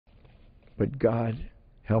but God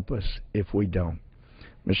help us if we don't.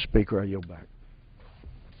 Mr. Speaker, I yield back.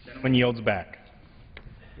 Gentleman yields back.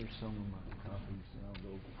 Here's some of my copies, and I'll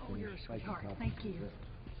go Oh, you're a sweetheart. Thank you.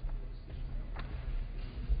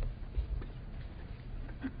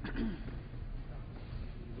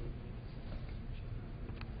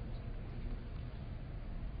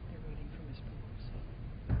 They're waiting for Ms. Brooks.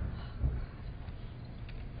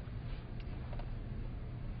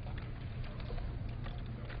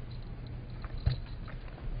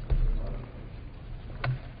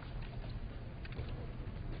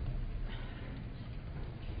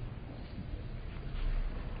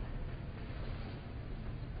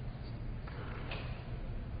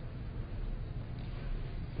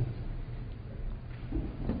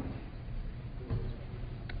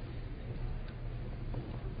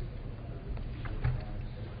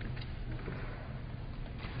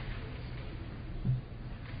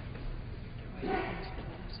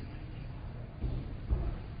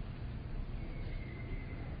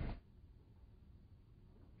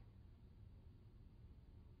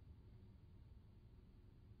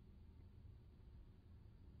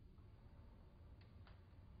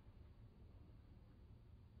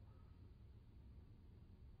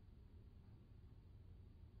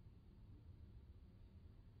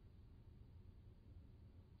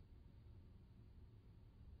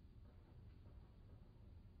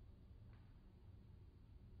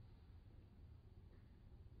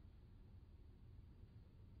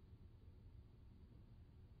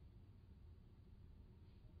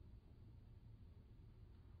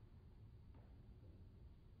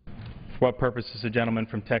 For what purpose does the gentleman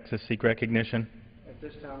from Texas seek recognition? At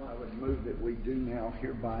this time, I would move that we do now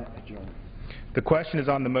hereby adjourn. The question is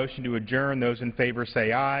on the motion to adjourn. Those in favor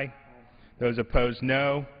say aye. Those opposed,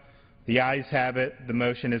 no. The ayes have it. The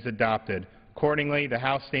motion is adopted. Accordingly, the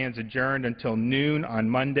House stands adjourned until noon on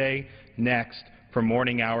Monday next for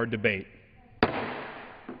morning hour debate.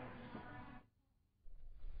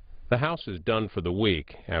 The House is done for the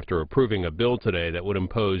week after approving a bill today that would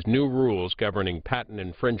impose new rules governing patent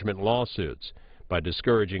infringement lawsuits by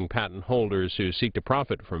discouraging patent holders who seek to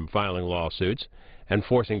profit from filing lawsuits and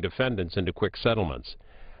forcing defendants into quick settlements.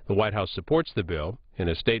 The White House supports the bill. In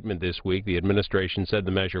a statement this week, the administration said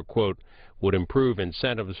the measure, quote, would improve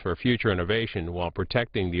incentives for future innovation while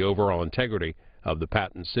protecting the overall integrity of the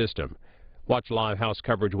patent system. Watch live House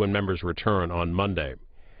coverage when members return on Monday.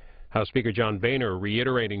 House Speaker John Boehner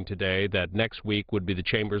reiterating today that next week would be the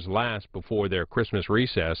chamber's last before their Christmas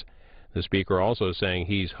recess. The Speaker also saying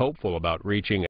he's hopeful about reaching